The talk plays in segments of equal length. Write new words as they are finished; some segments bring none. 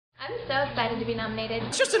I'm so excited to be nominated.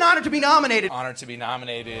 It's just an honor to be nominated. Honored to be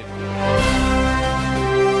nominated.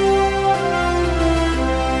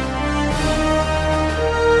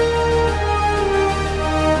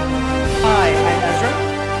 Hi, I'm Ezra.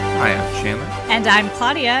 Hi, I'm Chandler. And I'm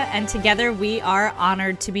Claudia, and together we are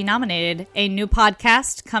honored to be nominated. A new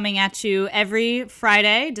podcast coming at you every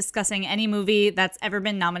Friday, discussing any movie that's ever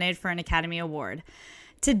been nominated for an Academy Award.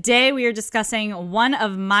 Today we are discussing one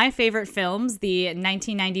of my favorite films, the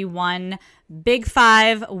 1991 Big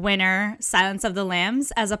Five winner, Silence of the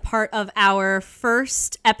Lambs, as a part of our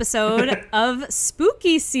first episode of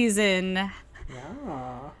Spooky Season.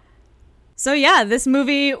 Yeah. So yeah, this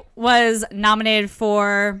movie was nominated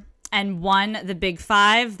for and won the Big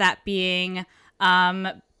Five, that being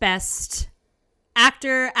Best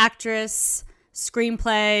Actor, Actress,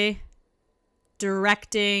 Screenplay,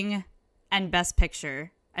 Directing, and Best Picture.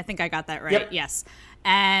 I think I got that right. Yep. Yes.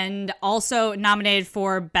 And also nominated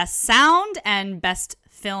for Best Sound and Best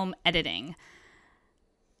Film Editing.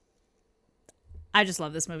 I just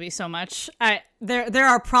love this movie so much. There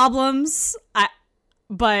are problems,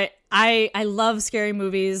 but I love scary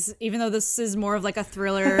movies, even though this is more of like a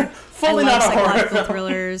thriller. Fully I love not a horror psychological film.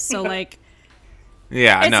 thrillers, so like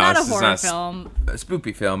Yeah, it's no, not a it's horror not film. a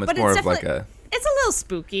spoopy film. It's But more it's of like a. It's a little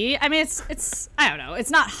spooky. I mean, it's I don't know. It's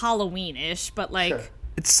not Halloween-ish, but like, Sure.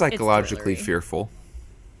 It's psychologically thrillery. fearful.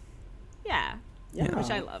 yeah, Yeah. which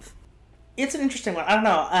I love. It's an interesting one. I don't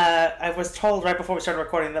know. I was told right before we started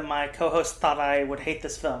recording that my co-host thought I would hate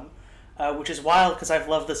this film, which is wild because I've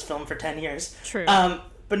loved this film for 10 years. True.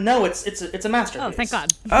 But no, it's a masterpiece. Oh, thank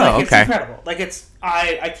God. Oh, Like, okay. It's incredible. Like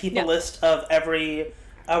I keep Yeah. a list of every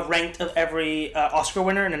ranked of every Oscar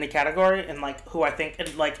winner in any category, and like who I think,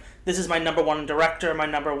 and like this is my number one in director, my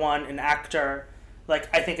number one in actor. Like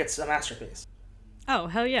I think it's a masterpiece. Oh,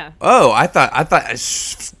 hell yeah. Oh,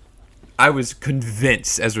 I was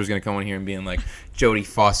convinced Ezra was going to come in here and being like, Jodie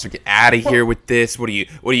Foster, get out of here with this. What are you,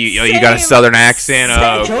 oh, you got a Same. southern accent?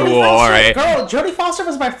 Oh, Jodie cool, Foster, all right. girl. Jodie Foster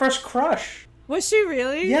was my first crush. Was she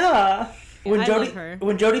really? Yeah. When I love her.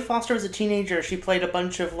 When Jodie Foster was a teenager, she played a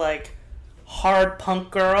bunch of like hard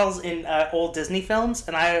punk girls in old Disney films,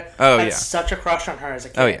 and I had such a crush on her as a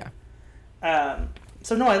kid. Oh, yeah.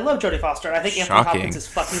 So no, I love Jodie Foster. I think Anthony Shocking. Hopkins is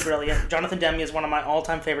fucking brilliant. Jonathan Demme is one of my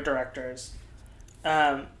all-time favorite directors.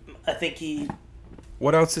 I think he.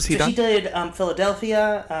 What else has he done? He did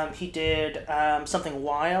Philadelphia. He did Something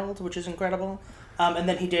Wild, which is incredible. And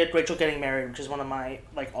then he did Rachel Getting Married, which is one of my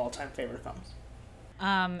like all-time favorite films.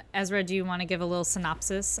 Ezra, do you want to give a little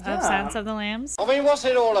synopsis Yeah. of Silence of the Lambs? I mean, what's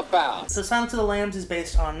it all about? So Silence of the Lambs is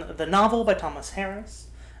based on the novel by Thomas Harris,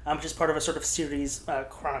 which is part of a sort of series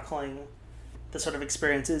chronicling the sort of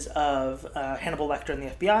experiences of Hannibal Lecter and the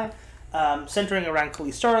FBI, centering around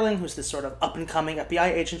Khalees Starling, who's this sort of up-and-coming FBI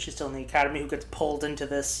agent. She's still in the academy, who gets pulled into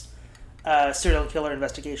this serial killer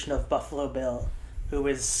investigation of Buffalo Bill, who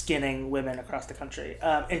is skinning women across the country.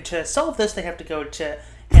 And to solve this, they have to go to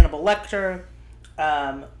Hannibal Lecter,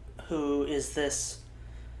 who is this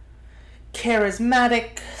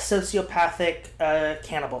charismatic, sociopathic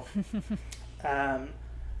cannibal,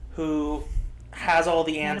 who has all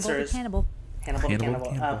the answers. Hannibal. Hannibal the Hannibal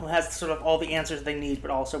Cannibal, Cannibal. who has sort of all the answers they need,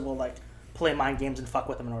 but also will like play mind games and fuck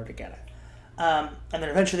with them in order to get it. And then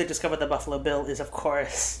eventually they discover that Buffalo Bill is, of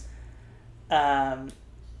course, a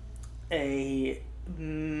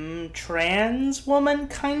trans woman,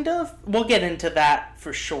 kind of. We'll get into that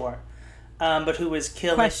for sure. But who is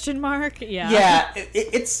killing? Question mark? Yeah. Yeah,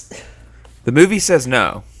 it's The movie says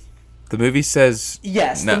no. The movie says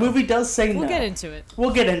yes. no. The movie does say no. We'll get into it.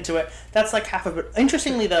 We'll get into it. That's like half of it.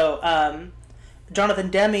 Interestingly, though, Jonathan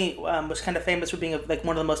Demme was kind of famous for being like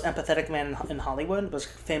one of the most empathetic men in Hollywood. Was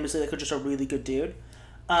famously like just a really good dude.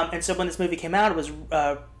 And so when this movie came out, it was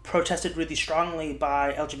protested really strongly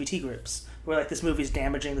by LGBT groups. Who were like, this movie's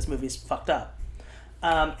damaging. This movie's fucked up.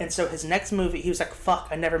 And so his next movie, he was like, fuck,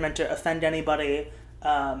 I never meant to offend anybody.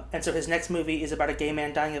 And so his next movie is about a gay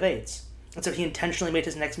man dying of AIDS. And so he intentionally made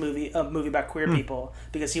his next movie a movie about queer people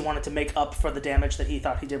because he wanted to make up for the damage that he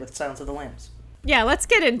thought he did with Silence of the Lambs. Yeah, let's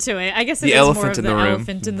get into it. I guess it the is elephant more of in the the room.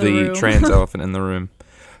 elephant in the The room. trans elephant in the room.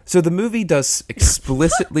 So the movie does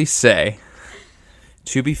explicitly say,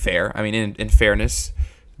 to be fair, I mean, in fairness,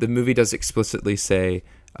 the movie does explicitly say,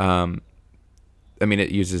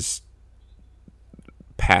 it uses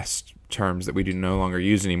past terms that we do no longer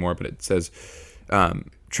use anymore, but it says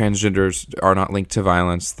transgenders are not linked to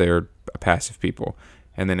violence, they're passive people.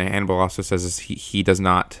 And then Hannibal also says he does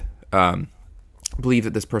not believe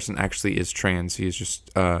that this person actually is trans. He is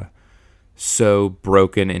just so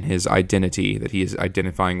broken in his identity that he is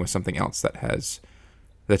identifying with something else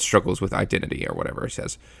that struggles with identity or whatever he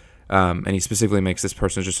says. And he specifically makes this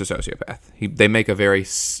person just a sociopath. They make a very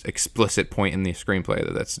explicit point in the screenplay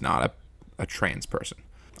that that's not a trans person.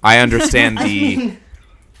 I understand the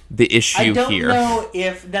issue here. I don't know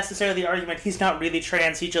if necessarily the argument he's not really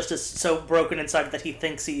trans, he just is so broken inside that he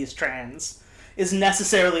thinks he's trans is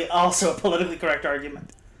necessarily also a politically correct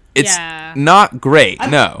argument. It's not great,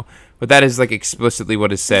 no. But that is like explicitly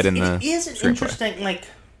what is said in the It is screenplay. Interesting, like,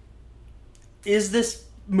 is this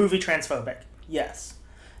movie transphobic? Yes.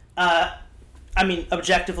 I mean,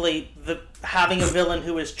 objectively, having a villain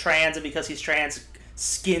who is trans and because he's trans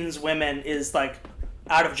skins women is like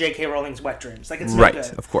out of J.K. Rowling's wet dreams. Like, it's not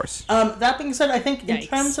good. Of course. That being said, I think in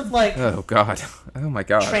terms of like oh my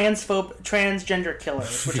god, transgender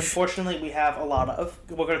killers, which unfortunately we have a lot of.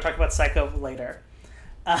 We're going to talk about Psycho later.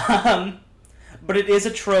 But it is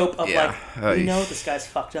a trope of this guy's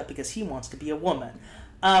fucked up because he wants to be a woman.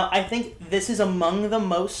 I think this is among the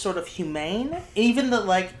most sort of humane. Even the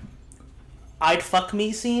like, I'd fuck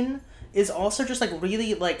me scene is also just like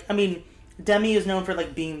really like. I mean, Demi is known for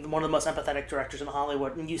like being one of the most empathetic directors in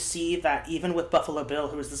Hollywood, and you see that even with Buffalo Bill,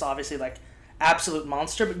 who is this obviously like absolute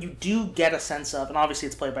monster, but you do get a sense of, and obviously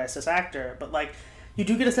it's played by a cis actor, but like you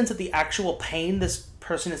do get a sense of the actual pain this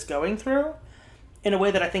person is going through, in a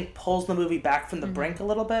way that I think pulls the movie back from the brink a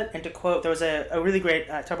little bit. And to quote, there was a really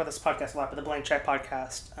great, I talk about this podcast a lot, but the Blank Check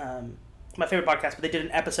podcast, my favorite podcast, but they did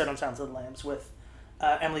an episode on Silence of the Lambs with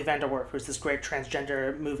Emily Vanderwerf, who's this great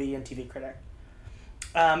transgender movie and TV critic.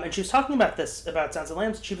 And she was talking about this, about Silence of the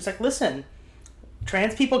Lambs, and she was like, listen,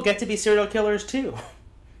 trans people get to be serial killers too.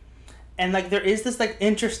 And like, there is this like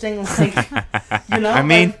interesting, like, you know? I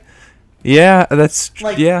mean, like, yeah, that's,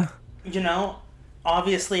 like, yeah. You know?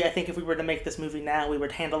 Obviously, I think if we were to make this movie now, we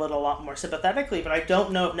would handle it a lot more sympathetically, but I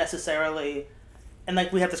don't know if necessarily... And,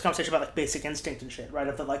 like, we have this conversation about, like, Basic Instinct and shit, right?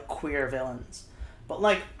 Of the, like, queer villains. But,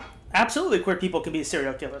 like, absolutely queer people can be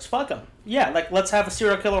serial killers. Fuck them. Yeah, like, let's have a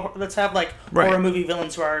serial killer... Let's have, like, horror movie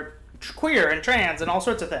villains who are queer and trans and all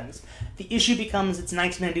sorts of things. The issue becomes it's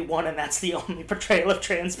 1991 and that's the only portrayal of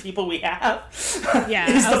trans people we have. Yeah,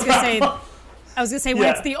 I was going to say, when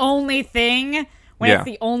it's the only thing... When it's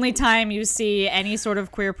the only time you see any sort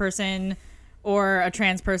of queer person or a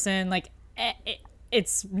trans person, like,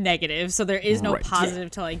 it's negative. So there is no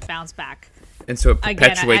positive to, like, bounce back. And so it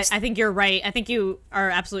perpetuates... Again, I think you're right. I think you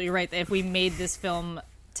are absolutely right that if we made this film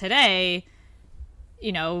today,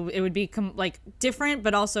 you know, it would be, like, different,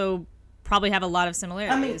 but also probably have a lot of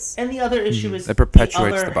similarities. I mean, and the other issue is it perpetuates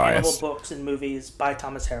the other the bias. Hannibal books and movies by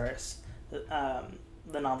Thomas Harris,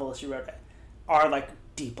 the novelist who wrote it, are, like,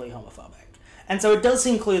 deeply homophobic. And so it does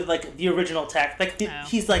include, like, the original text. Like,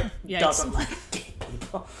 he's, like, doesn't like gay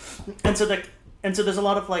people. And so there's a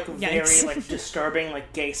lot of, like, very, like, disturbing,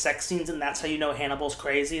 like, gay sex scenes, and that's how you know Hannibal's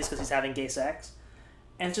crazy, is because he's having gay sex.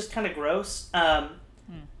 And it's just kind of gross.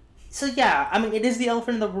 So, yeah, I mean, it is the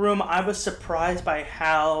elephant in the room. I was surprised by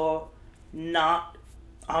how not,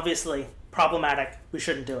 obviously, problematic. We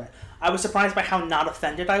shouldn't do it. I was surprised by how not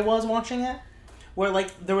offended I was watching it. Where,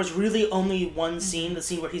 like, there was really only one scene, the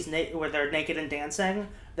scene where where they're naked and dancing,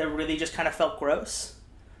 that really just kind of felt gross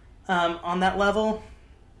on that level.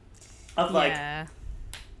 Of, like...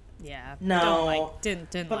 Yeah. No.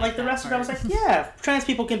 Didn't but, like, the rest of it, I was like, yeah, trans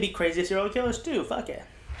people can be crazy serial killers, too. Fuck it.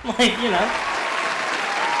 Like, you know.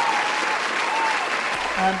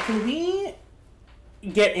 Can we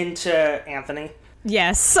get into Anthony?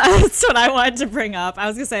 Yes, that's what I wanted to bring up. I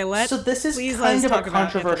was going to say, So this is kind of a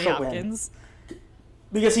controversial win.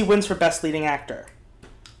 Because he wins for Best Leading Actor.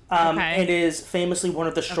 It is famously one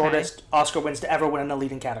of the shortest Oscar wins to ever win in a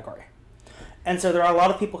leading category. And so there are a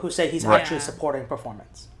lot of people who say he's actually supporting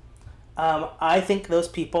performance. I think those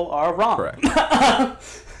people are wrong. Correct.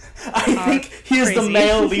 I think he is the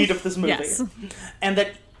male lead of this movie. Yes. And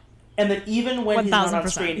that even when 1000%. he's not on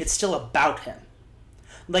screen, it's still about him.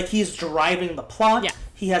 Like, he's driving the plot. Yeah.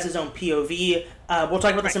 He has his own POV. We'll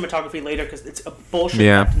talk about the cinematography later because it's a bullshit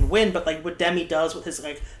that can win. But, like, what Demi does with his,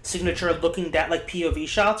 like, signature looking down, like, POV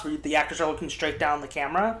shots where the actors are looking straight down the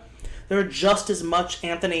camera, there are just as much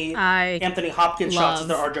Anthony Hopkins shots as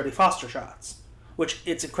there are Jodie Foster shots. Which,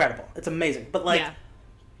 it's incredible. It's amazing. But, like,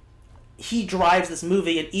 he drives this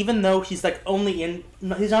movie, and even though he's, like,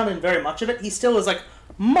 he's not in very much of it, he still is, like,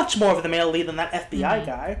 much more of the male lead than that FBI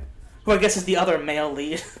guy. Who I guess is the other male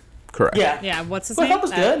lead. Correct. Yeah, what's his name? I thought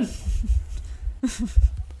was good.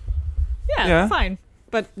 Yeah, fine.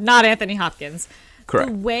 But not Anthony Hopkins. Correct.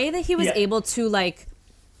 The way that he was able to, like,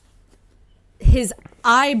 his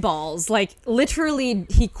eyeballs, like, literally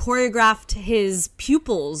he choreographed his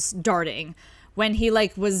pupils darting when he,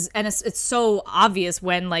 like, was, and it's so obvious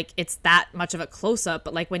when, like, it's that much of a close-up,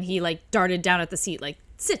 but, like, when he, like, darted down at the seat, like,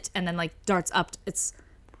 sit, and then, like, darts up, it's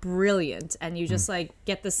brilliant, and you just like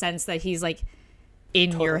get the sense that he's like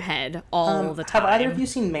in your head all the time. Have either of you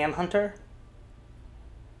seen Manhunter?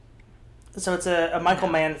 So it's a Michael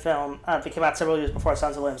Mann film that came out several years before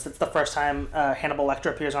Sons of Limbs. It's the first time Hannibal Lecter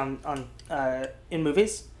appears on in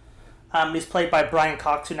movies. He's played by Brian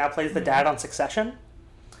Cox, who now plays the dad on Succession.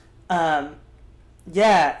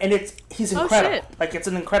 Yeah, and he's incredible. shit. Like, it's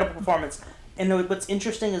an incredible performance. And what's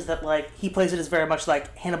interesting is that, like, he plays it as very much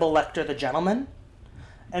like Hannibal Lecter the gentleman.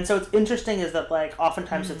 And so what's interesting is that, like,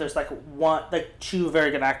 oftentimes if there's two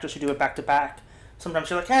very good actors who do it back to back, sometimes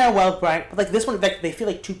you're like, well, Brian. But, like, this one, like, they feel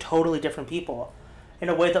like two totally different people in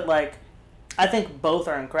a way that, like, I think both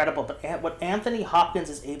are incredible. But what Anthony Hopkins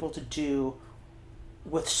is able to do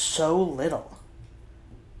with so little,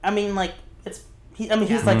 I mean, like, he's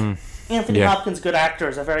like Anthony Hopkins, good actor,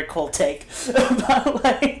 is a very cold take, but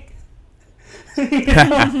like,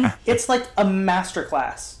 it's like a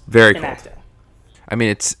masterclass Very in cold. acting. I mean,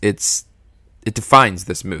 it defines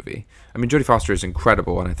this movie. I mean, Jodie Foster is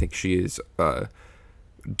incredible, and I think she is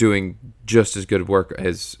doing just as good work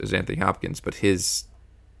as Anthony Hopkins. But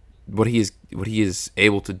what he is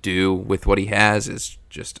able to do with what he has is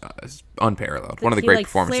just is unparalleled. One of the great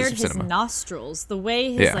performances of cinema. His nostrils, the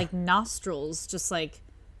way his like nostrils, just like,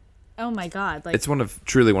 oh my god, like it's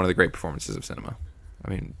truly one of the great performances of cinema. I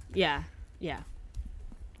mean, yeah.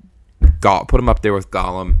 Put him up there with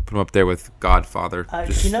Gollum. Put him up there with Godfather.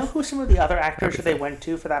 Do you know who some of the other actors who they went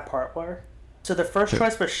to for that part were? So the first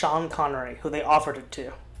choice was Sean Connery, who they offered it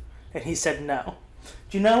to, and he said no.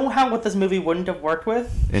 Do you know what this movie wouldn't have worked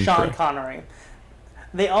with? Sean Connery.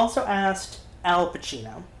 They also asked Al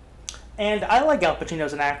Pacino, and I like Al Pacino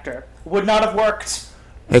as an actor. Would not have worked.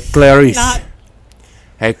 Hey Clarice.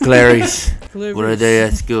 Hey Clarice. What did they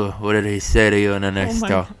ask you? What did he say to you in the next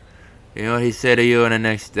talk? You know what he said to you in the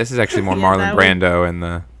next... This is actually more Marlon Brando and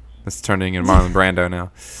the... This is turning into Marlon Brando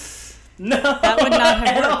now. No, that would not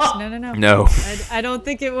have worked. No. I don't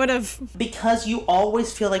think it would have. Because you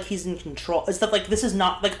always feel like he's in control. It's that, like, this is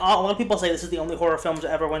not... Like, a lot of people say this is the only horror film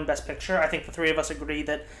to ever win Best Picture. I think the three of us agree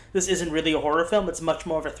that this isn't really a horror film. It's much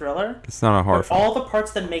more of a thriller. It's not a horror film. All the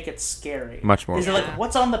parts that make it scary. Much more. Is like,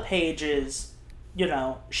 what's on the page is,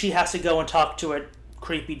 she has to go and talk to a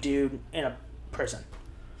creepy dude in a prison.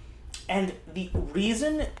 And the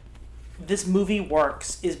reason this movie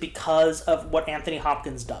works is because of what Anthony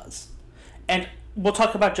Hopkins does. And we'll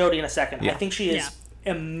talk about Jodie in a second. Yeah. I think she is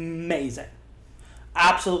amazing.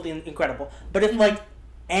 Absolutely incredible. But if, like,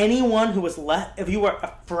 anyone who was if you were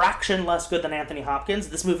a fraction less good than Anthony Hopkins,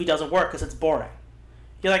 this movie doesn't work because it's boring.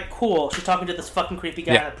 You're like, cool, she's talking to this fucking creepy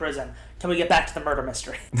guy in a prison. Can we get back to the murder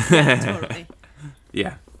mystery? Totally.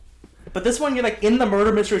 Yeah. But this one, you're like, in the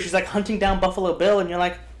murder mystery, she's like hunting down Buffalo Bill, and you're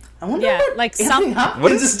like, I wonder what Anthony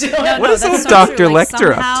Hopkins is doing. What is this Dr.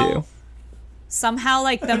 Lecter up to? Somehow,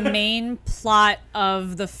 like, the main plot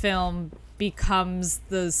of the film becomes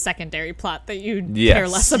the secondary plot that you care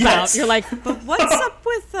less about. Yes. You're like, but what's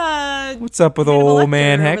up with old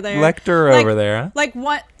man Lecter over there? Huh? Like,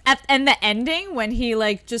 what? And the ending when he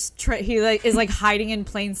like just is like hiding in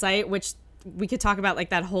plain sight, which we could talk about.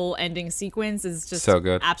 Like, that whole ending sequence is just so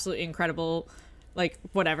good, absolutely incredible. Like,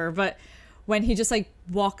 whatever, but when he just like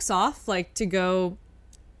walks off, like, to go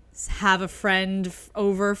have a friend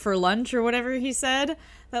over for lunch or whatever he said,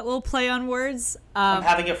 that little play on words. I'm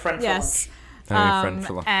having a friend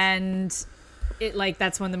for lunch. And it, like,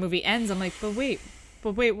 that's when the movie ends. I'm like, but wait,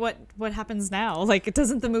 what happens now? Like,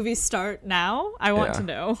 doesn't the movie start now? I want to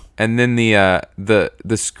know. And then the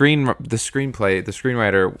screenwriter,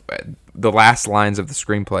 the last lines of the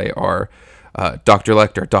screenplay are Dr.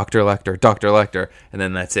 Lecter, Dr. Lecter, Dr. Lecter, and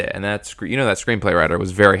then that's it. And that screenplay writer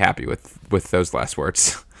was very happy with those last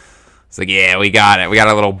words. It's like, yeah, we got it. We got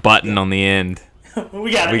a little button on the end.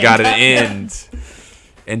 we got an end.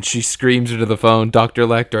 And she screams into the phone, Dr.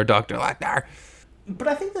 Lecter, Dr. Lecter. But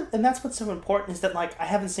I think and that's what's so important, is that, like,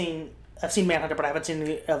 I've seen Manhunter, but I haven't seen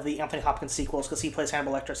any of the Anthony Hopkins sequels because he plays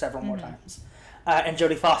Hannibal Lecter several more times. And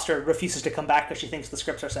Jodie Foster refuses to come back because she thinks the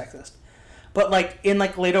scripts are sexist. But, like, in,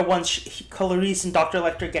 like, later ones, Clarice and Dr.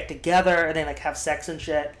 Lecter get together and they, like, have sex and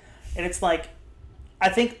shit. And it's like, I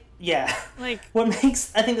think, like, what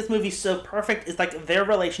makes, I think, this movie so perfect is, like, their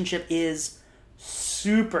relationship is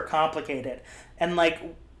super complicated. And, like,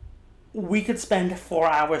 we could spend 4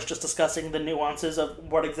 hours just discussing the nuances of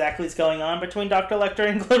what exactly is going on between Dr. Lecter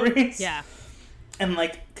and Clarice. Yeah. And,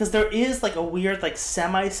 like, because there is, like, a weird, like,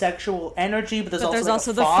 semi-sexual energy, but there's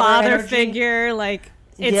also the father figure, like...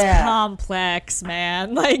 It's complex,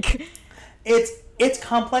 man. Like, it's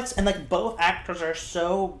complex, and, like, both actors are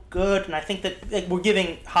so good, and I think that, like, we're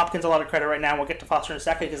giving Hopkins a lot of credit right now. We'll get to Foster in a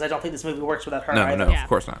second because I don't think this movie works without her. No, of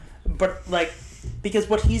course not. But, like, because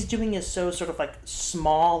what he's doing is so sort of like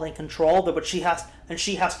small and controlled, but she has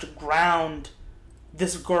to ground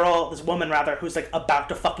this woman rather, who's like about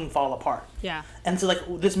to fucking fall apart. Yeah. And so like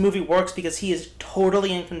this movie works because he is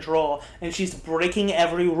totally in control and she's breaking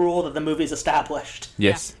every rule that the movie's established.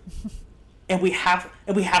 Yes. Yeah. And we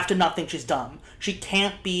have to not think she's dumb. She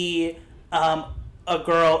can't be a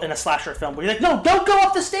girl in a slasher film where you're like, no, don't go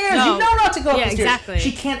up the stairs. No. You know not to go up the stairs. Exactly.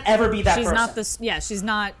 She can't ever be that person. She's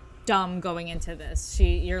not dumb going into this.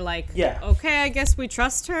 You're like, yeah. Okay, I guess we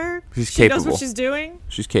trust her. She's she capable. knows what she's doing.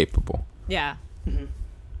 She's capable. Yeah. Mm-hmm.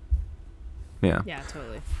 Yeah. Yeah,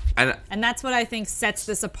 totally. And that's what I think sets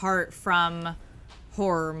this apart from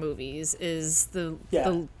horror movies is the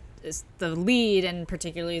lead, and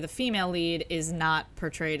particularly the female lead, is not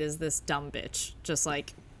portrayed as this dumb bitch, just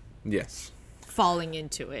like yes, falling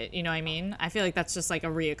into it. You know what I mean? I feel like that's just like a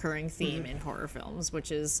reoccurring theme in horror films,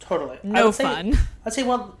 which is totally no fun. I would say,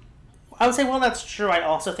 well, that's true. I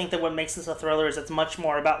also think that what makes this a thriller is it's much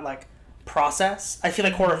more about like process. I feel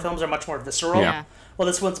like horror films are much more visceral. Yeah. Well,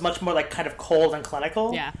 this one's much more like kind of cold and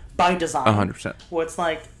clinical. Yeah. By design. 100%. Where it's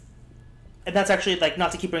like, and that's actually like,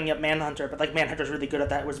 not to keep bringing up Manhunter, but like Manhunter's really good at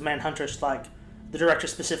that. Was Manhunter's like, the director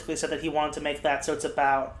specifically said that he wanted to make that so it's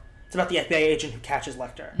about the FBI agent who catches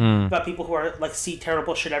Lecter. About people who are like see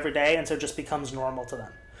terrible shit every day, and so it just becomes normal to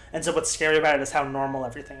them. And so what's scary about it is how normal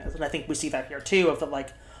everything is. And I think we see that here too, of that like,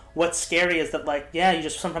 what's scary is that like, yeah, you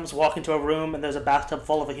just sometimes walk into a room and there's a bathtub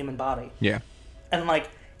full of a human body. Yeah. And like,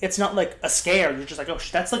 it's not like a scare. You're just like, oh,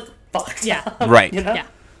 that's like fucked. Yeah. Right. You know? Yeah.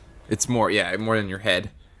 It's more than your head.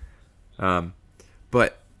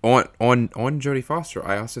 But on Jodie Foster,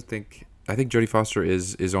 I think Jodie Foster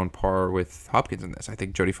is on par with Hopkins in this. I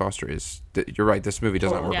think Jodie Foster is. You're right. This movie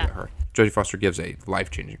does not work without her. Jodie Foster gives a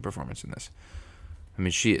life-changing performance in this. I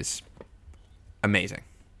mean, she is amazing.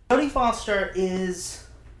 Jodie Foster has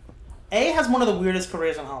one of the weirdest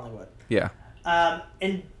careers in Hollywood. Yeah.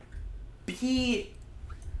 And B,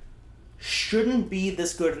 shouldn't be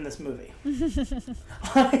this good in this movie.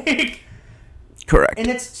 Like, correct. and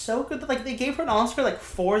it's so good that like they gave her an Oscar like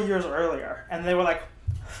 4 years earlier, and they were like,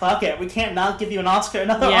 "Fuck it, we can't not give you another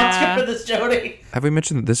Oscar for this, Jodie." Have we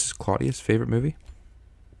mentioned that this is Claudia's favorite movie?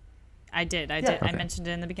 I did. Okay. I mentioned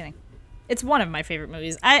it in the beginning. It's one of my favorite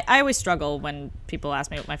movies. I always struggle when people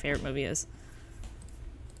ask me what my favorite movie is.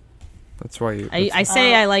 That's why I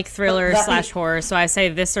say I like thriller / horror, so I say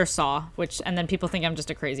this or Saw, and then people think I'm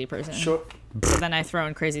just a crazy person. Sure. So then I throw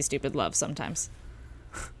in Crazy Stupid Love sometimes.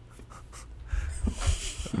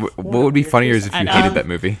 What would be funnier is if you hated that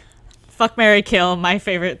movie. Fuck, Marry, Kill, my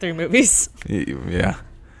favorite 3 movies. Yeah.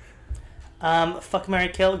 Fuck, Marry,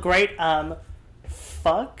 Kill, great.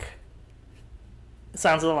 Fuck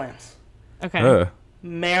Sounds of the Lambs. Okay.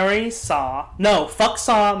 Marry Saw. No, fuck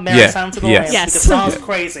Saw, marry Sounds of the Lambs. Yes. Because Saw's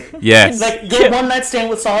crazy. Yes. Like, your one night stand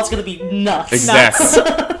with Saw is going to be nuts.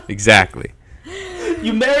 Exactly. Exactly.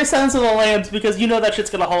 You marry Sounds of the Lambs because you know that shit's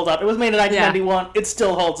going to hold up. It was made in 1991. It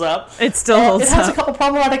still holds up. It still holds up. It has a couple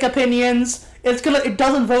problematic opinions. It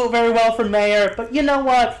doesn't vote very well for mayor, but you know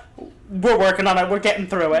what? We're working on it. We're getting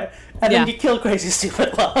through it. And then you kill Crazy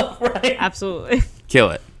Stupid Love, right? Absolutely. Kill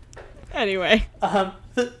it. Anyway.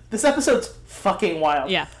 This episode's fucking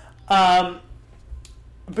wild. Yeah.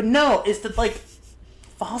 But no, it's that, like,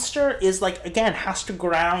 Foster is, like, again, has to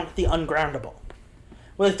ground the ungroundable.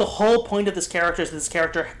 Well, like, the whole point of this character is that this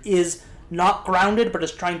character is not grounded, but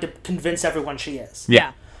is trying to convince everyone she is.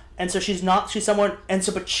 Yeah. And so she's someone,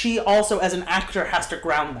 but she also, as an actor, has to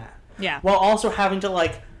ground that. Yeah. While also having to,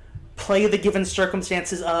 like, play the given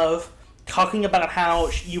circumstances of talking about how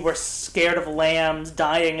you were scared of lambs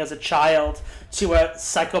dying as a child to a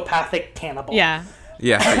psychopathic cannibal. Yeah.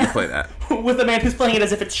 Yeah, how do you play that? With a man who's playing it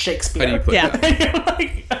as if it's Shakespeare. How do you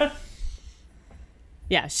play that? Like,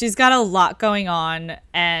 Yeah, she's got a lot going on,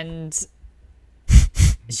 and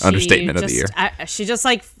Understatement of the year. She just,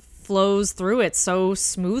 like, flows through it so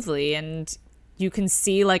smoothly, and you can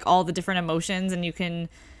see, like, all the different emotions, and you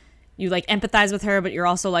like empathize with her, but you're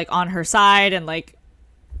also, like, on her side, and, like,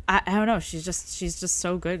 I don't know, she's just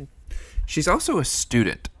so good. She's also a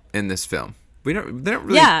student in this film. They don't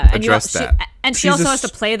really address that. And she also has to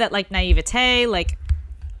play that, like, naivete, like,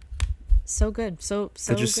 so good, so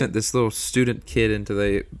They just good. sent this little student kid into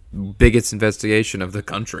the biggot's investigation of the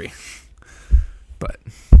country. But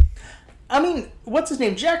I mean, what's his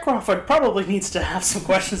name? Jack Crawford probably needs to have some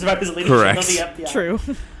questions about his leadership Correct. of the FBI. True.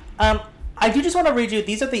 I do just want to read you,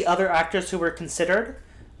 these are the other actors who were considered.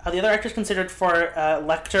 The other actors considered for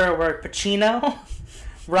Lecter were Pacino,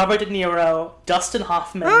 Robert De Niro, Dustin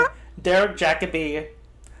Hoffman, Derek Jacobi,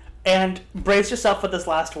 and brace yourself for this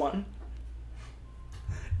last one,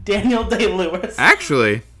 Daniel Day-Lewis.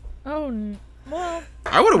 actually, Oh, Well,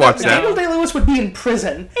 I would have watched Daniel that. Day-Lewis would be in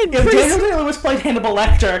prison. If prison. Daniel Day-Lewis played Hannibal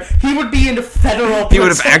Lecter, he would be in federal prison. He would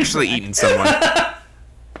have actually eaten someone.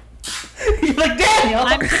 He's like, Daniel!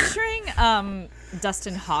 I'm picturing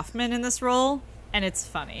Dustin Hoffman in this role, and it's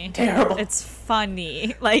funny. Terrible. It's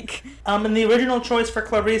funny. Like, And the original choice for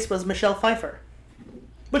Clarice was Michelle Pfeiffer.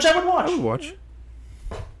 Which I would watch. I would watch.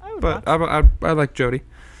 I would But watch. I like Jodie.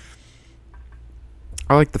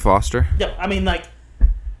 I like the Foster. Yeah, I mean, like,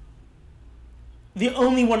 the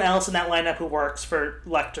only one else in that lineup who works for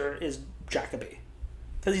Lecter is Jacoby.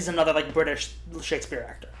 Because he's another, like, British Shakespeare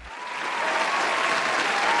actor.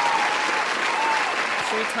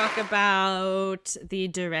 Should we talk about the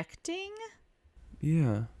directing?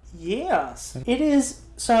 Yeah. Yes. It is.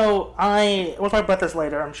 So, we'll talk about this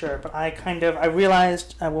later, I'm sure, but I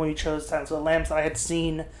realized when we chose Silence of the Lambs that I had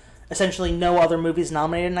seen essentially no other movies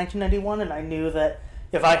nominated in 1991, and I knew that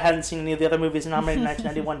if I hadn't seen any of the other movies nominated in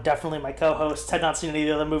 1991, definitely my co-hosts had not seen any of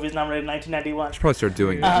the other movies nominated in 1991. Should probably start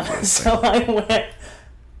doing that. So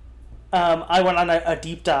I went on a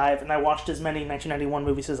deep dive, and I watched as many 1991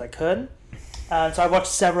 movies as I could. So I watched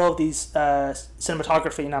several of these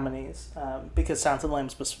cinematography nominees because Silence of the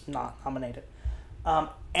Lambs was not nominated. And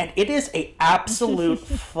it is a absolute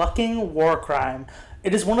fucking war crime.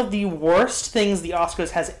 It is one of the worst things the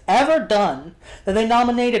Oscars has ever done that they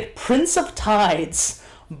nominated Prince of Tides,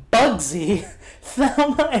 Bugsy,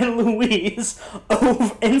 Thelma and Louise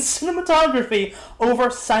in cinematography over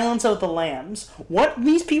Silence of the Lambs. What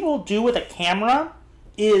these people do with a camera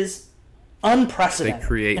is unprecedented. They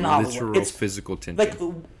create in Hollywood. literal physical tension Like,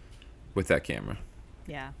 with that camera.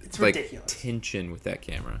 Yeah. it's Like ridiculous. tension with that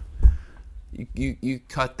camera. You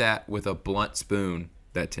cut that with a blunt spoon,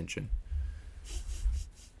 that tension.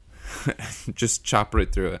 Just chop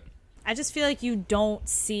right through it. I just feel like you don't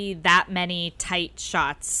see that many tight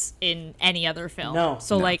shots in any other film. No.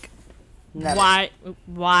 So, No. like, Never.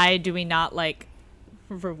 why do we not, like,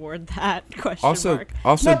 reward that question Also, mark?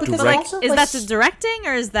 No, because direct. also, Is like, that the directing,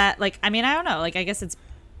 or is that, like, I mean, I don't know. Like, I guess it's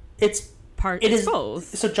It's it's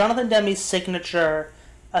both. So Jonathan Demme's signature,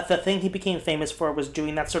 the thing he became famous for was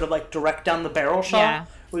doing that sort of like direct down the barrel shot, Yeah.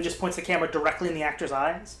 where he just points the camera directly in the actor's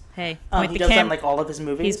eyes. Hey, He does that in like all of his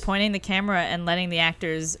movies. He's pointing the camera and letting the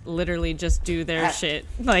actors literally just do their Act. shit.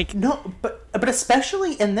 Like, No, but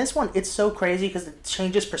especially in this one, it's so crazy because it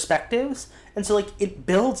changes perspectives, and so like it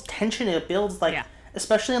builds tension. It builds like, Yeah.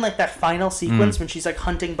 especially in like that final sequence when she's like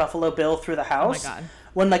hunting Buffalo Bill through the house. Oh my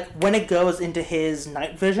God. When it goes into his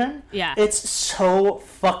night vision, Yeah. it's so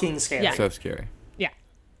fucking scary. Yeah. So scary. yeah.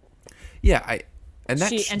 Yeah, those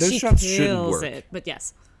she shots shouldn't kills work. it. But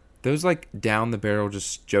yes. Those like down the barrel,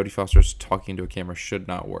 just Jodie Foster's talking to a camera should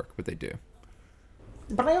not work, but they do.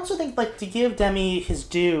 But I also think, like, to give Demi his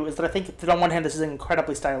due is that I think that on one hand this is an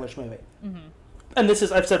incredibly stylish movie, and this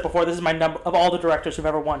is, I've said before, this is my number of all the directors who've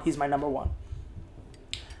ever won. He's my number one.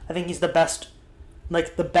 I think he's the best,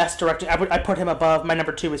 like the best director. I put him above. My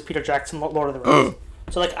number two is Peter Jackson, Lord of the Rings.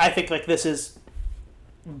 So like I think like this is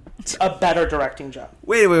a better directing job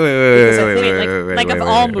Wait, Like of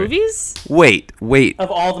all movies? Wait.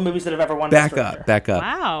 of all the movies that have ever won. Best Director. Back up.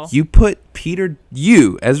 Wow.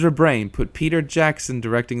 You, Ezra Brain, put Peter Jackson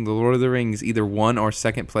directing The Lord of the Rings either one or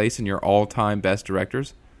second place in your all-time best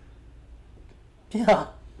directors? Yeah.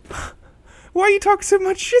 Why are you talking so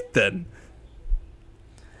much shit then?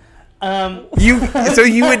 Um, So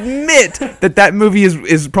you admit that movie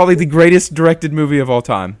is probably the greatest directed movie of all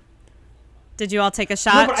time. Did you all take a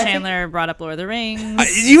shot? but I think- Chandler brought up Lord of the Rings.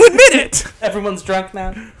 You admit it. everyone's drunk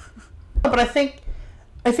now. But I think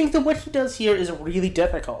that what he does here is really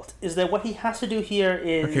difficult. Is that what he has to do here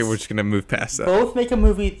is Okay, we're just gonna move past that. both make a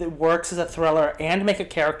movie that works as a thriller and make a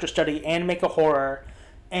character study and make a horror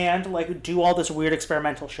and like do all this weird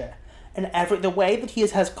experimental shit. And the way that he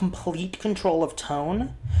has complete control of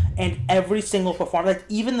tone and every single performance, like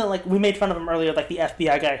even we made fun of him earlier, like the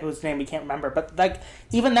FBI guy whose name we can't remember, but like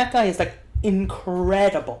even that guy is like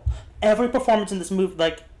incredible. Every performance in this movie,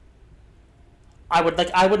 like I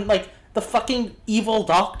wouldn't like the fucking evil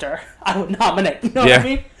doctor. I would nominate. You know what I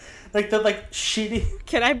mean? Like the shitty.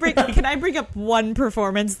 Can I bring up one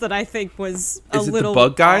performance that I think was a Is it little the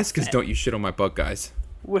bug guys? Because off? don't you shit on my bug guys.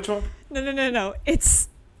 Which one? No. It's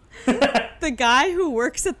the guy who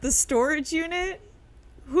works at the storage unit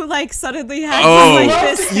who like suddenly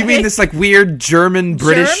has this You mean this like weird German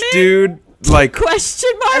British dude? Like question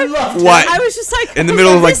mark? I loved What? I was just like In the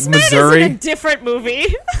middle of, like, this man Missouri? is in a different movie.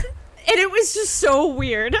 And it was just so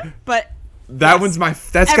weird, but that one's my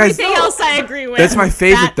everything else I agree with. That's my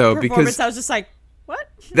favorite, That though, performance, because- I was just like, what?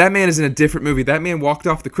 That man is in a different movie. That man walked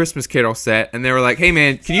off the Christmas Carol set, and they were like, "Hey,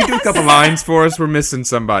 man, can you do a couple lines for us? We're missing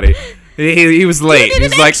somebody." He was late. He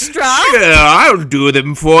was like, extra? "Sure, I'll do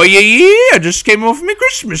them for you. I just came off my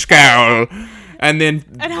Christmas carol." And then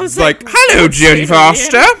And I was like, like, "Hello, "What's Jodie it,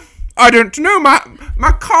 Foster. Ian?" I don't know.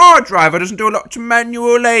 My car driver doesn't do a lot of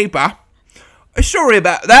manual labour. Sorry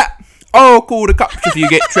about that. I'll call the cops if you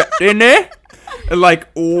get trapped in there." Like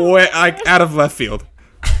out of left field.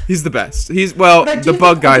 He's the best. The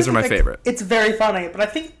bug guys are my favorite. It's very funny, but I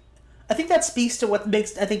think that speaks to what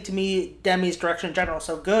makes, I think, to me, Demi's direction in general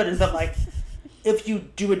so good, is that, like, if you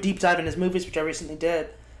do a deep dive in his movies, which I recently did,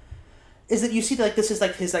 is that you see, like, this is,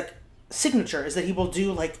 like, his, like, signature, is that he will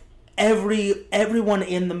do, like, everyone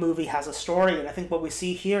in the movie has a story, and I think what we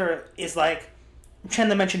see here is, like,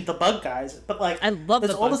 Chandler mentioned the bug guys, but, like, I love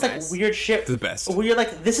there's the all bug this, like, guys. weird shit The best. where you're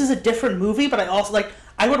like, this is a different movie, but I also, like,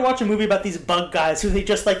 I would watch a movie about these bug guys who they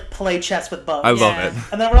just, like, play chess with bugs. I love Yeah. it.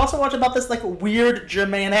 And then I would also watch about this, like, weird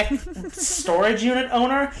Germanic storage unit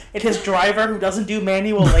owner and his driver who doesn't do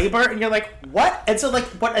manual labor, and you're like, what? And so, like,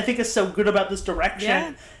 what I think is so good about this direction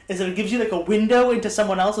Yeah. is that it gives you, like, a window into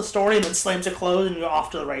someone else's story and then slams it closed and you're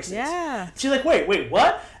off to the races. Yeah. So you're like, wait,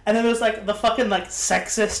 what? And then there's, like, the fucking, like,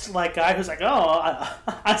 sexist, like, guy who's like, oh,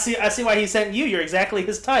 I see why he sent you. You're exactly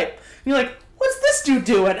his type. And you're like, what's this dude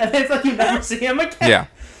doing? And then it's like you never see him again. Yeah.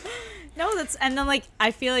 No, and then, like,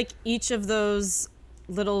 I feel like each of those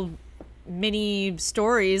little mini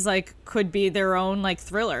stories, like, could be their own, like,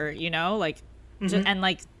 thriller, you know? Like, and,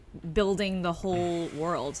 like, building the whole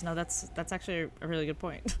world. No, that's actually a really good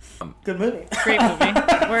point. Good movie. Great movie.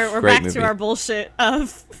 We're Great back movie. to our bullshit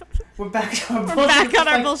of... We're back to our We're bullshit. back on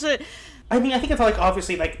our Like, bullshit. I mean, I think it's, like,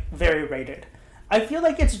 obviously, like, very rated. I feel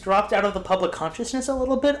like it's dropped out of the public consciousness a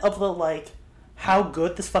little bit of the, like, how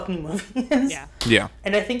good this fucking movie is. Yeah. Yeah.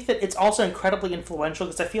 And I think that it's also incredibly influential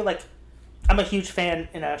because I feel like I'm a huge fan,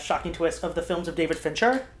 in a shocking twist, of the films of David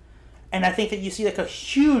Fincher. And I think that you see, like, a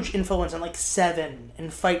huge influence on, like, Seven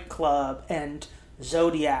and Fight Club and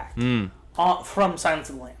Zodiac from Silence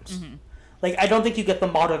of the Lambs. Mm-hmm. Like, I don't think you get the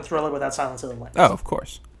modern thriller without Silence of the Lambs. Oh, of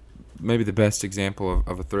course. Maybe the best example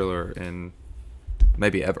of a thriller in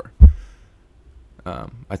maybe ever.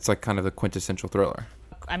 It's like kind of the quintessential thriller.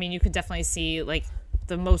 I mean, you could definitely see, like,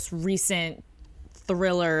 the most recent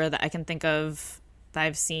thriller that I can think of that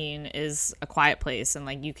I've seen is A Quiet Place, and,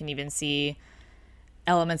 like, you can even see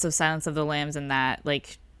elements of Silence of the Lambs in that,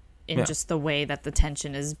 like, in just the way that the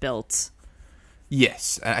tension is built.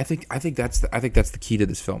 Yes, I think that's the key to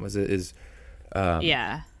this film is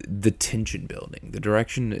the tension building. The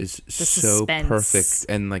direction is so suspense. perfect,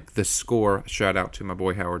 and, like, the score. Shout out to my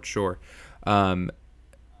boy Howard Shore.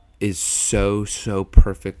 Is so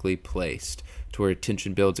perfectly placed to where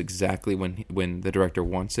tension builds exactly when the director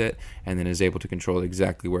wants it, and then is able to control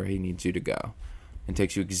exactly where he needs you to go, and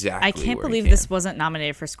takes you exactly. I can't where believe he can. this wasn't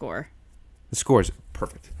nominated for score. The score is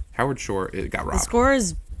perfect. Howard Shore got robbed. The score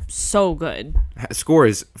is so good. Score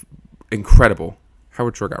is incredible.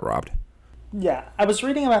 Howard Shore got robbed. Yeah, I was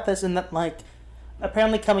reading about this and that, like,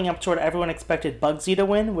 apparently coming up toward everyone expected Bugsy to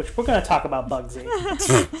win, which we're going to talk about Bugsy.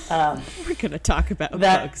 We're going to talk about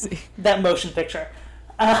that, Bugsy. That motion picture.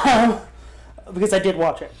 Because I did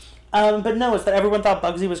watch it. But no, it's that everyone thought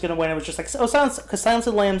Bugsy was going to win. It was just like, Silence of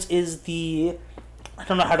the Lambs is the, I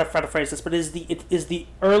don't know how to phrase this, but it is the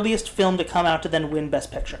earliest film to come out to then win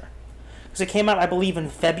Best Picture. Because it came out, I believe, in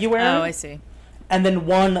February. Oh, I see. And then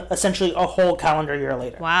won essentially a whole calendar year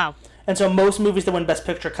later. Wow. And so most movies that win Best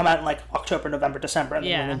Picture come out in, like, October, November, December, and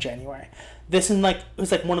then win in January. This is, like, it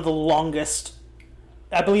was, like, one of the longest,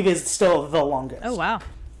 I believe is still the longest. Oh, wow.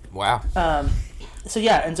 Wow. So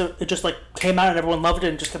yeah, and so it just, like, came out and everyone loved it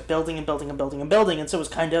and just kept building and building and building and building, and so it was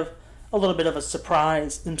kind of a little bit of a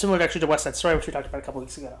surprise, and similar actually to West Side Story, which we talked about a couple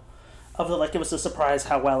weeks ago, of the, like, it was a surprise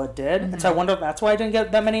how well it did. And so I wonder if that's why I didn't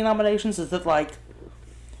get that many nominations, is that, like,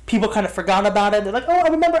 people kind of forgot about it. They're like, oh, I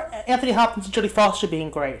remember Anthony Hopkins and Jodie Foster being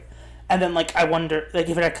great. And then, like, I wonder, like,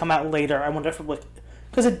 if it had come out later, I wonder if it would,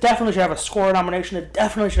 because it definitely should have a score nomination, it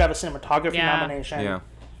definitely should have a cinematography nomination. Yeah.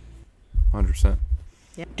 100%.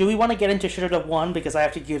 Do we want to get into should have won? Because I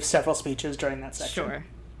have to give several speeches during that section. Sure.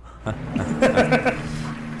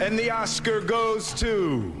 And the Oscar goes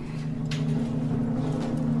to...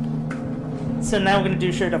 So now we're going to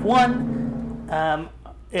do should have won.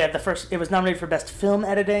 It was nominated for Best Film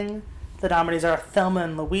Editing. The nominees are Thelma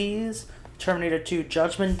and Louise, Terminator 2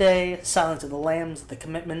 Judgment Day, Silence of the Lambs, The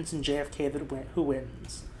Commitments, and JFK Who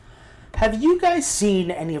Wins. Have you guys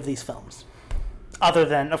seen any of these films? Other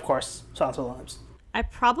than, of course, Silence of the Lambs. I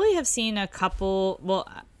probably have seen a couple. Well,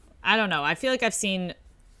 I don't know. I feel like I've seen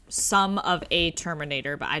some of a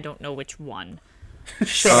Terminator, but I don't know which one.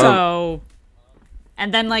 Sure. So,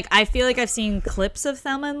 and then, like, I feel like I've seen clips of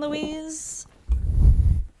Thelma and Louise.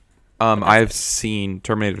 I've seen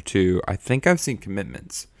Terminator 2. I think I've seen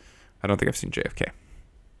Commitments. I don't think I've seen JFK.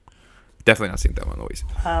 Definitely not seen that one, Louise.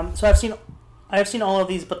 So I've seen all of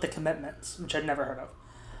these but the Commitments, which I'd never heard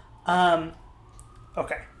of.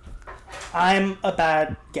 Okay. I'm a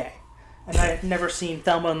bad gay. And I had never seen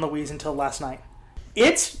Thelma and Louise until last night.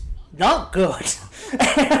 It's not good.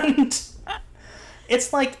 And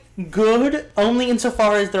it's like good only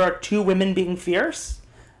insofar as there are two women being fierce.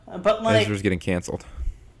 But like Ezra's getting canceled.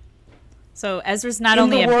 So Ezra's not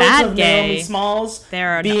only a bad gay, Naomi Smalls,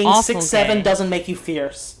 they're an being awful 6'7" gay. doesn't make you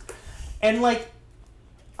fierce. And like,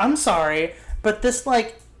 I'm sorry, but this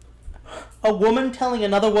like a woman telling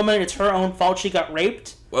another woman it's her own fault she got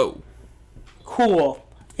raped. Whoa. Cool.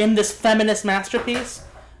 In this feminist masterpiece.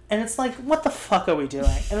 And it's like, what the fuck are we doing?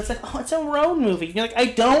 And it's like, oh, it's a road movie. You're like, I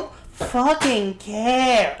don't fucking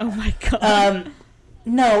care. Oh my god.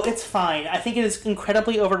 No, it's fine. I think it is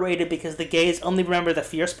incredibly overrated because the gays only remember the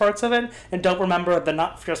fierce parts of it and don't remember the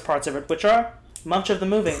not fierce parts of it, which are much of the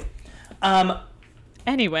movie.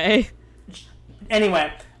 Anyway,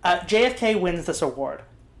 JFK wins this award.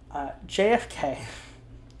 JFK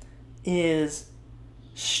is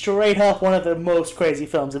straight up one of the most crazy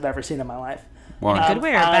films I've ever seen in my life. Why? in a good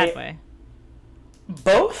way or a bad way?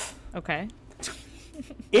 Both. Okay.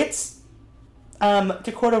 It's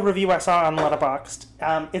to quote a review I saw on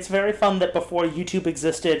Letterboxd, it's very fun that before YouTube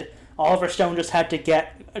existed, Oliver Stone just had to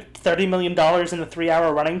get $30 million in a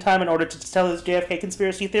 3-hour running time in order to tell his JFK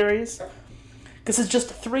conspiracy theories. Because it's just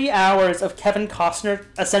 3 hours of Kevin Costner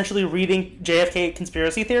essentially reading JFK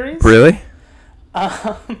conspiracy theories. Really?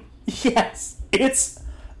 Yes. It's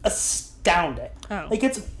astounding. Oh. Like,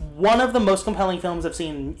 it's one of the most compelling films I've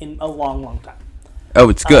seen in a long, long time. Oh,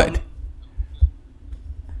 it's good.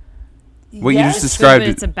 What you just Yes. described. But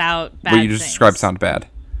it's about bad What you just things. described sound bad.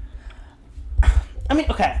 I mean,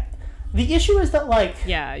 okay. The issue is that, like,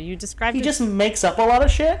 Yeah, you described he it just makes up a lot of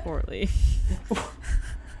shit. poorly.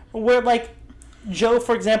 Where, like, Joe,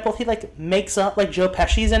 for example, he, like, makes up, like, Joe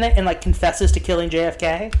Pesci's in it and, like, confesses to killing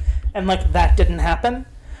JFK. And, like, that didn't happen.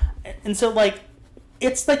 And so, like,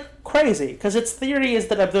 it's, like, crazy. Because its theory is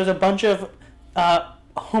that there's a bunch of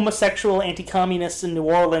homosexual anti-communists in New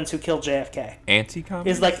Orleans who killed JFK.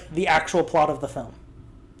 Anti-communist? Is, like, the actual plot of the film.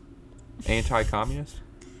 Anti-communist?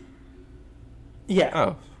 Yeah.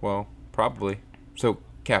 Oh, well, probably. So,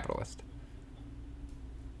 capitalist.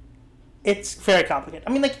 It's very complicated.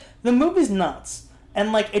 I mean, like, the movie's nuts.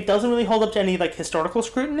 And, like, it doesn't really hold up to any, like, historical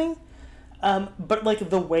scrutiny. But, like,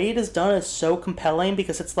 the way it is done is so compelling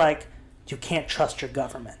because it's, like, you can't trust your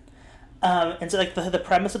government. And so, like, the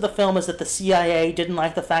premise of the film is that the CIA didn't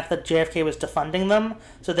like the fact that JFK was defunding them,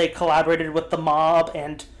 so they collaborated with the mob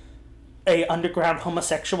and a underground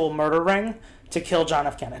homosexual murder ring to kill John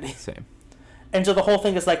F. Kennedy. Same. And so the whole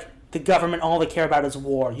thing is, like, the government, all they care about is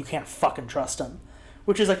war. You can't fucking trust them.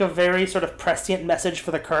 Which is, like, a very sort of prescient message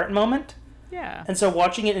for the current moment. Yeah. And so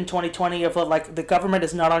watching it in 2020 of, like, the government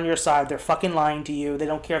is not on your side. They're fucking lying to you. They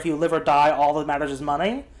don't care if you live or die. All that matters is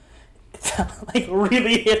money. It's, like,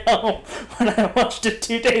 really hit home when I watched it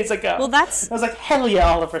 2 days ago. Well, that's... I was like, hell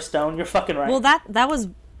yeah, Oliver Stone. You're fucking right. Well, that was...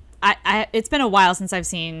 it's been a while since I've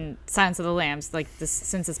seen Silence of the Lambs, like, this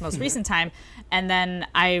since its most recent time. And then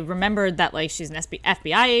I remembered that, like, she's an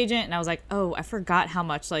FBI agent. And I was like, oh, I forgot how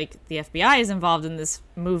much, like, the FBI is involved in this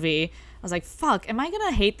movie. I was like, fuck, am I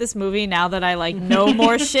gonna hate this movie now that I, like, know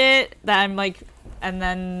more shit that I'm, like... And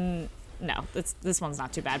then... No, this one's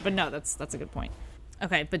not too bad. But no, that's a good point.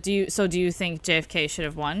 Okay, but do you think JFK should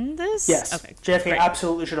have won this? Yes. Okay. JFK great.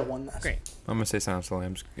 absolutely should have won this. Great. I'm going to say Silence of the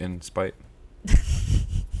Lambs in spite.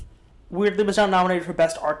 Weirdly was not nominated for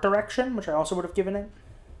Best Art Direction, which I also would have given it.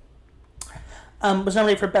 Was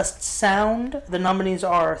nominated for Best Sound. The nominees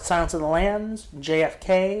are Silence of the Lambs,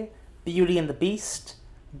 JFK, Beauty and the Beast,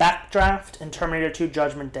 Backdraft, and Terminator 2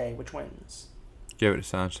 Judgment Day, which wins. Give it to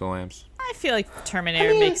Silence of the Lambs. I feel like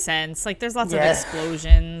Terminator makes sense. Like, there's lots of Yeah.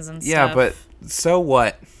 explosions and stuff. Yeah, but so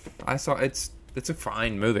what? I saw it's a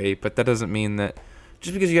fine movie, but that doesn't mean that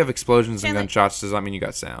just because you have explosions and Chandler- gunshots does not mean you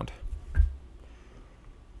got sound.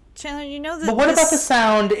 Chandler, you know that. But what about the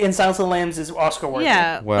sound in Silence of the Lambs is Oscar worthy?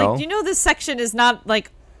 Yeah, Well- like, you know, this section is not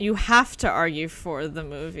like you have to argue for the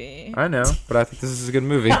movie. I know, but I think this is a good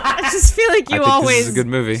movie. I just feel like I you think always this is a good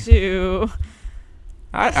movie. do.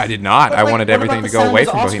 I did not. But, I like, wanted what everything about to the go sound away is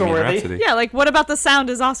from Bohemian Oscar-worthy? Rhapsody. Yeah, like, what about the sound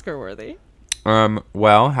is Oscar worthy?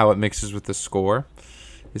 Well, how it mixes with the score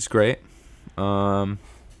is great.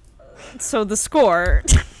 So the score,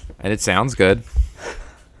 And it sounds good.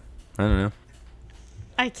 I don't know.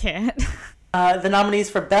 I can't. The nominees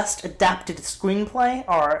for Best Adapted Screenplay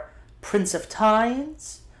are Prince of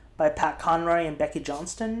Tides by Pat Conroy and Becky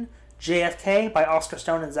Johnston, JFK by Oscar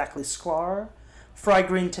Stone and Zachary Sklar, Fried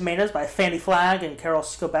Green Tomatoes by Fanny Flagg and Carol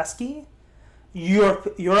Skobeski,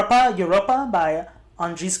 Europa by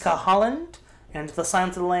Anjiska Holland, and The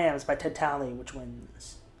Silence of the Lambs by Ted Talley, which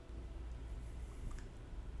wins.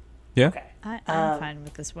 Yeah. Okay. I'm fine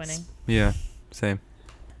with this winning. Yeah. Same.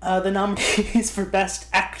 The nominees for Best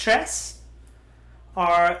Actress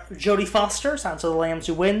are Jodie Foster, Silence of the Lambs,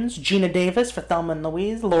 who wins, Gina Davis for Thelma and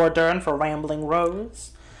Louise, Laura Dern for Rambling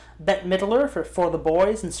Rose, Bette Midler for The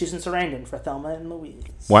Boys, and Susan Sarandon for Thelma and Louise.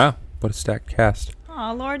 Wow. What a stacked cast.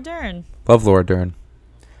 Aw, Laura Dern. Love Laura Dern.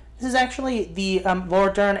 This is actually the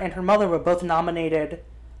Laura Dern and her mother were both nominated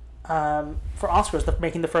for Oscars,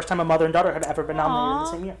 making the first time a mother and daughter had ever been nominated in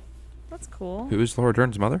the same year. That's cool. Who is Laura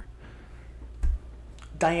Dern's mother?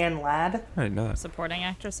 Diane Ladd. I didn't know that. Supporting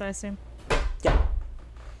actress, I assume. Yeah.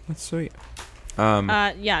 That's sweet.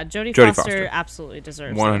 Yeah, Jodie Jodie Foster Foster. absolutely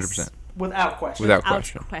deserves 100%. this. Without question. Without Without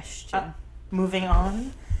question. question. Moving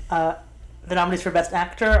on. The nominees for Best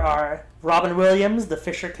Actor are Robin Williams, The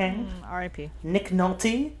Fisher King, R.I.P. Nick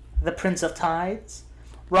Nolte, The Prince of Tides,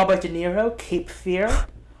 Robert De Niro, Cape Fear,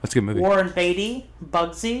 That's a good movie. Warren Beatty,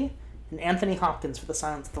 Bugsy, and Anthony Hopkins for The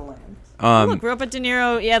Silence of the Lambs. Look, Robert De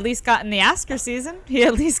Niro, he at least got in the Oscar season. He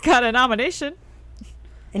at least got a nomination.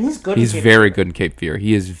 And he's good. He's in Cape very Fear. good in Cape Fear.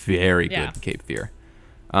 He is very good in Cape Fear.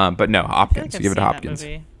 But no, I feel Hopkins. like I've Give it to seen that Hopkins.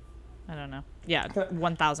 movie. I don't know. Yeah,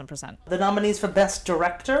 1,000%. The nominees for Best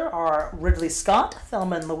Director are Ridley Scott,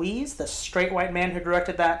 Thelma and Louise, the straight white man who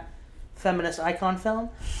directed that feminist icon film,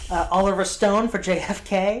 Oliver Stone for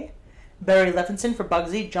JFK, Barry Levinson for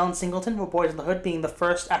Bugsy, John Singleton for Boys in the Hood, being the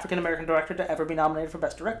first African-American director to ever be nominated for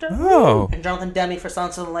Best Director, Oh. and Jonathan Demme for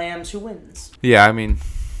Silence of the Lambs, who wins. Yeah, I mean,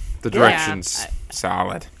 the Yeah. direction's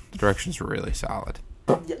solid. The direction's really solid.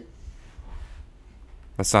 Yeah.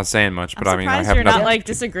 That's not saying much, but I'm I mean, I surprised have you're nothing. not like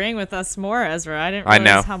disagreeing with us more, Ezra. I didn't I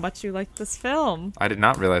realize know. how much you liked this film. I did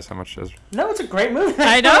not realize how much. No, it's a great movie.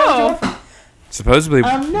 I know. Supposedly,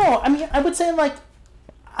 No, I mean, I would say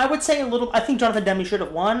a little. I think Jonathan Demme should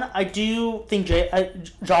have won. I do think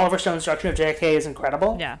Oliver Stone's direction of JFK is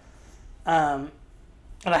incredible. Yeah. And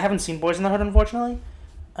I haven't seen Boys in the Hood, unfortunately.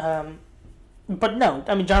 But no,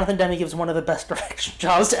 I mean, Jonathan Demme gives one of the best direction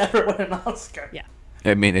jobs to ever win an Oscar. Yeah.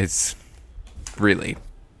 I mean, it's really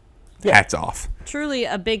hats off. Truly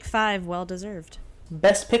a big five, well deserved.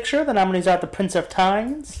 Best Picture, the nominees are The Prince of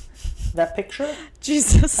Tides, That Picture,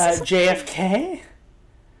 Jesus. JFK,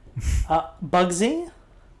 Bugsy,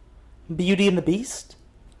 Beauty and the Beast,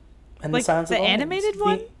 and Like The Silence the of the Lambs. animated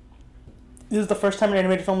one? This is the first time an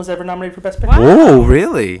animated film was ever nominated for Best Picture. Wow. Oh,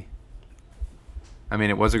 really? I mean,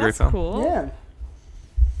 it was a great That's film. cool. Yeah.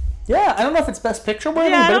 Yeah, I don't know if it's Best Picture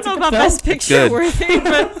worthy, Yeah, I but don't it's a know good about film. Best Picture good. worthy,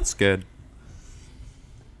 but It's good.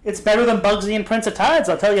 It's better than Bugsy and Prince of Tides,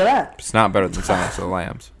 I'll tell you that. It's not better than Silence of the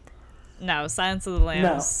Lambs. no, Silence of the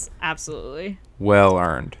Lambs, absolutely. Well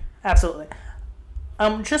earned. Absolutely.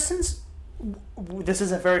 Just since this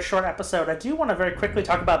is a very short episode, I do want to very quickly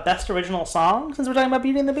talk about Best Original Song, since we're talking about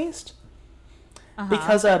Beauty and the Beast.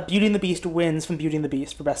 Because Beauty and the Beast wins from Beauty and the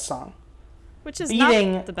Beast for Best Song. Which is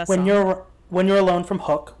Beating not the best when song. When You're Alone from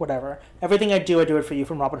Hook, whatever. Everything I Do It For You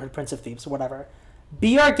from Robin Hood, Prince of Thieves, whatever.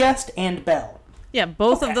 Be Our Guest and Belle. Yeah,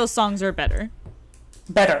 both Okay. of those songs are better.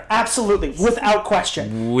 Better, absolutely, without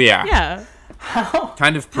question. Yeah. Yeah. How?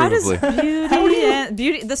 Kind of How does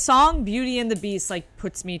provably. the song Beauty and the Beast like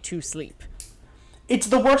puts me to sleep? It's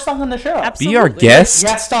the worst song on the show. Absolutely. Be our guest.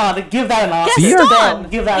 Gaston, give that an Oscar. Gaston! Belle,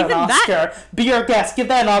 give that Even an that- Oscar. Be Our Guest, give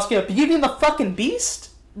that an Oscar. Beauty and the fucking Beast?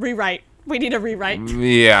 Rewrite. We need a rewrite.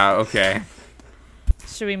 Yeah, okay.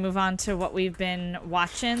 Should we move on to what we've been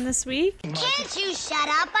watching this week? Can't you shut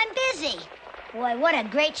up? I'm busy. Boy, what a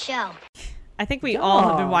great show. I think we all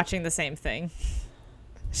have been watching the same thing.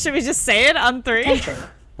 Should we just say it on three?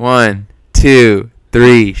 1, 2,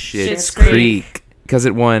 3. Schitt's Schitt's Creek. Because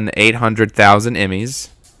it won 800,000 Emmys.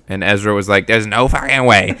 And Ezra was like, there's no fucking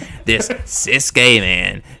way this cis gay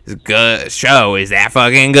man good show is that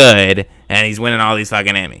fucking good. And he's winning all these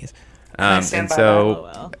fucking Emmys. stand And by so Oh,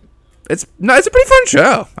 well. it's a pretty fun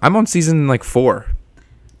show. I'm on season 4.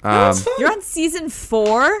 You're on season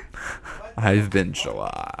 4? I've binged a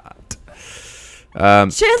lot.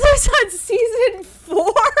 Chandler's on season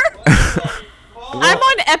 4? I'm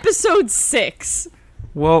on episode 6.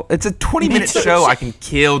 Well, it's a 20-minute show. I can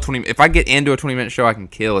kill 20. If I get into a 20-minute show, I can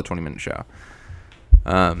kill a 20-minute show.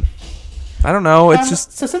 I don't know. It's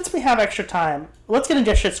just So since we have extra time, let's get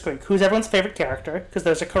into Schitt's Creek. Who's everyone's favorite character? Because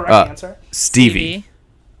there's a correct answer. Stevie.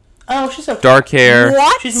 Oh, she's okay. Dark hair.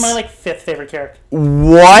 What? She's my fifth favorite character.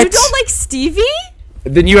 What? You don't like Stevie?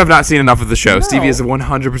 Then you have not seen enough of the show. No. Stevie is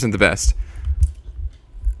 100% the best.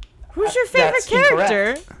 Who's your favorite That's incorrect.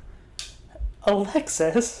 character?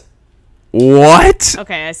 Alexis. What?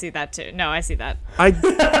 Okay, I see that too. No, I see that. I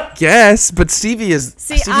guess, but Stevie's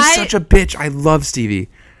such a bitch. I love Stevie.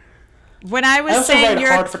 When I was I also saying write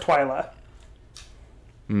you're hard for Twyla.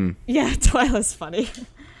 Yeah, Twyla's funny.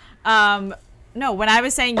 No, when I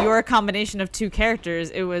was saying you're a combination of two characters,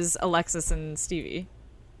 it was Alexis and Stevie.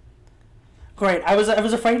 Great. I was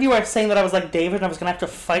afraid you were saying that I was like David and I was gonna have to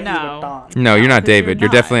fight you with Don. No, you're not 'cause David. you're You're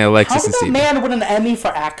not. definitely Alexis How and did that Stevie. man win an Emmy for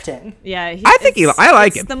acting? Yeah, I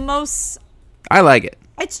like him. The most. I like it.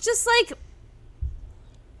 It's just like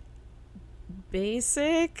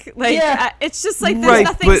basic. Like Yeah. it's just like there's Right,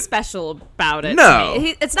 nothing but- special about it. No. to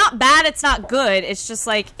me. It's not bad. It's not good. It's just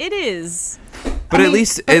like it is. But I at mean,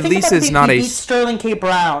 least but think about it's it, not he a. beat Sterling K.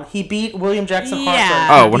 Brown. He beat William Jackson Yeah.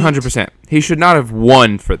 Harper. Oh, 100%. He should not have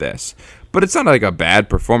won for this. But it's not like a bad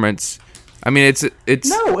performance. I mean, it's No, it's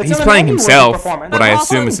he's not an playing Emmy-worthy himself. performance. What But I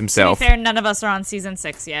also, assume is himself. To be fair, none of us are on season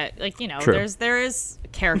 6 yet. Like True. there is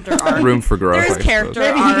character arc. Room for growth. There is I suppose. character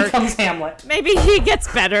Maybe he arc. becomes Hamlet. Maybe he gets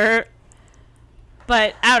better.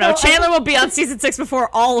 But I don't know. Well, Chandler will be on season 6 before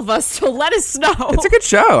all of us, so let us know. It's a good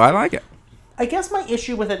show. I like it. I guess my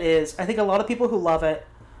issue with it is I think a lot of people who love it,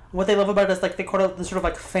 what they love about it is like the sort of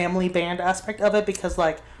like family band aspect of it because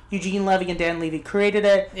like Eugene Levy and Dan Levy created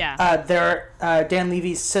it. Yeah. Dan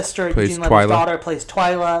Levy's sister, Plays Eugene Levy's Twyla. daughter, plays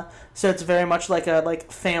Twyla. So it's very much like a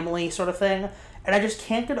like family sort of thing. And I just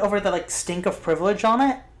can't get over the like stink of privilege on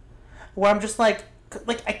it. Where I'm just like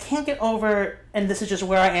I can't get over, and this is just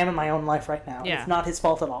where I am in my own life right now. Yeah. It's not his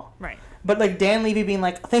fault at all. Right. But like Dan Levy being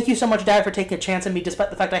like, "Thank you so much, Dad, for taking a chance on me, despite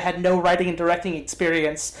the fact I had no writing and directing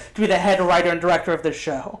experience to be the head writer and director of this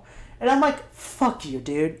show." And I'm like, "Fuck you,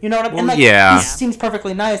 dude." You know what I mean? Well, Like, yeah. he seems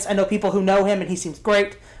perfectly nice. I know people who know him, and he seems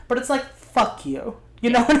great. But it's like, "Fuck you."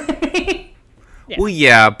 You know what I mean? Well,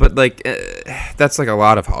 yeah, but like that's like a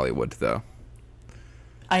lot of Hollywood, though.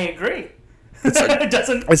 I agree. It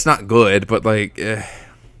doesn't. It's not good, but like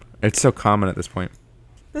it's so common at this point.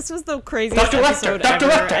 This was the craziest Dr. Lecter, episode Dr.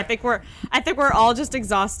 ever. Lecter. I think we're all just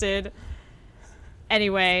exhausted.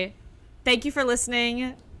 Anyway, thank you for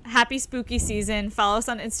listening. Happy spooky season. Follow us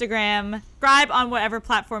on Instagram. Subscribe on whatever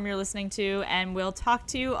platform you're listening to, and we'll talk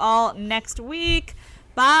to you all next week.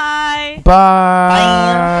 Bye.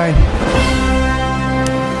 Bye.